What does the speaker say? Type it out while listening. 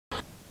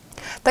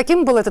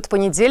Таким был этот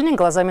понедельник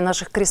глазами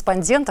наших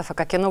корреспондентов. А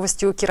какие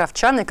новости у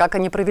кировчан и как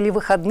они провели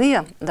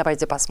выходные?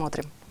 Давайте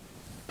посмотрим.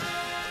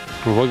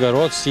 В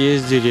огород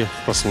съездили,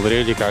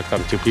 посмотрели, как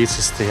там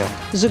теплицы стоят.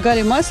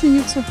 Сжигали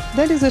масленицу,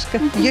 да, Лизашка?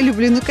 Я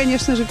люблю, ну,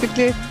 конечно же,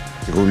 пекли.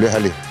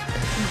 Гуляли,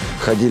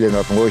 ходили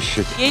на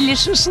площадь. Ели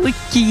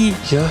шашлыки.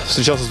 Я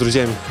встречался с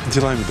друзьями,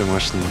 делами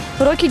домашними.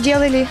 Уроки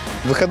делали.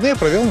 Выходные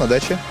провел на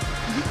даче.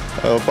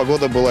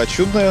 Погода была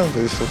чудная, то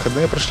есть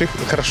выходные прошли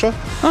хорошо.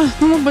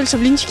 Мы больше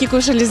блинчики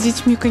кушали с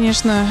детьми,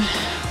 конечно.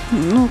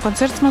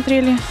 Концерт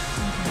смотрели,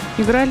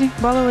 играли,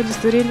 баловались,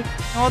 дурели.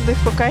 Отдых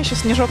пока еще,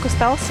 снежок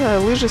остался,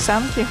 лыжи,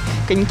 санки,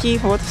 коньки,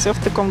 вот все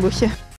в таком духе.